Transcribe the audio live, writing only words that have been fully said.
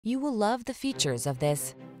You will love the features of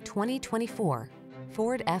this 2024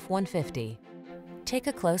 Ford F-150. Take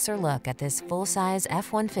a closer look at this full-size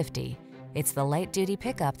F-150. It's the light-duty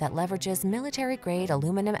pickup that leverages military-grade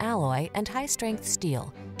aluminum alloy and high-strength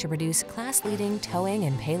steel to produce class-leading towing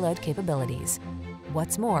and payload capabilities.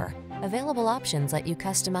 What's more, available options let you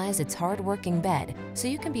customize its hard-working bed so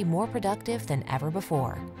you can be more productive than ever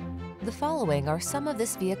before. The following are some of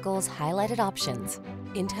this vehicle's highlighted options: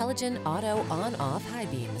 intelligent auto on-off high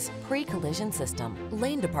beams, pre-collision system,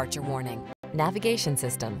 lane departure warning, navigation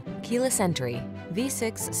system, keyless entry,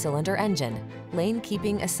 V6 cylinder engine, lane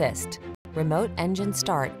keeping assist, remote engine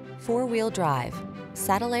start, four-wheel drive,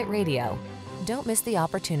 satellite radio. Don't miss the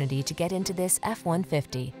opportunity to get into this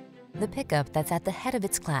F-150, the pickup that's at the head of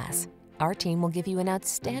its class. Our team will give you an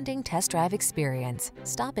outstanding test drive experience.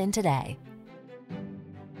 Stop in today.